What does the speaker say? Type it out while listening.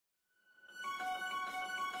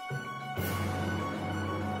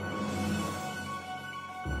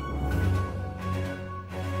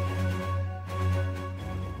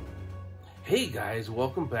Hey guys,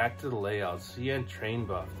 welcome back to the layout,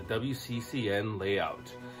 CN.TrainBuff, the WCCN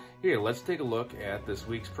layout. Here, let's take a look at this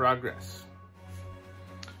week's progress.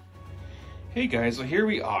 Hey guys, so here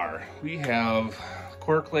we are. We have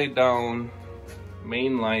cork laid down,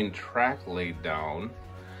 mainline track laid down.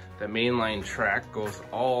 The mainline track goes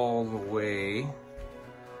all the way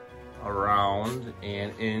around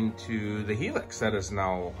and into the helix that is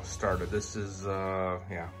now started. This is, I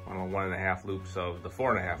don't know, 1.5 loops of the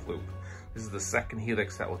 4.5 loop. This is the second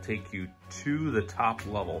helix that will take you to the top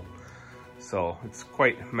level. So it's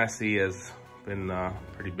quite messy, has been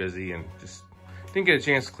pretty busy and just didn't get a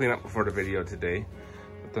chance to clean up before the video today.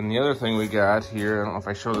 But then the other thing we got here, I don't know if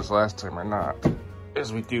I showed this last time or not,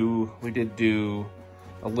 is we did do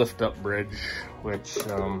a lift up bridge, which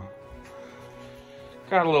got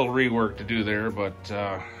a little rework to do there, but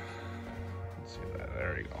let's see that,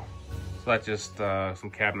 there you go. So that's just some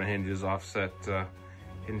cabinet hinges, offset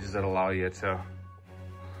hinges that allow you to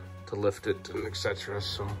lift it and etc.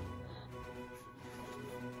 So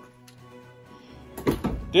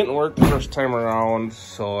didn't work the first time around,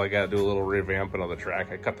 so I got to do a little revamping of the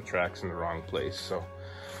track. I cut the tracks in the wrong place. So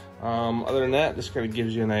other than that, this kind of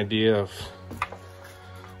gives you an idea of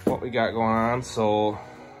what we got going on. So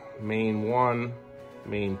main 1,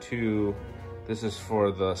 main 2, this is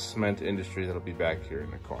for the cement industry that'll be back here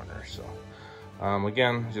in the corner. So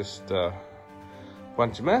again, just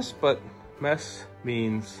bunch of mess, but mess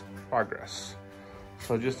means progress.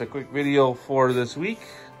 So just a quick video for this week,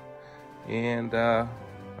 and all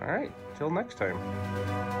right, till next time.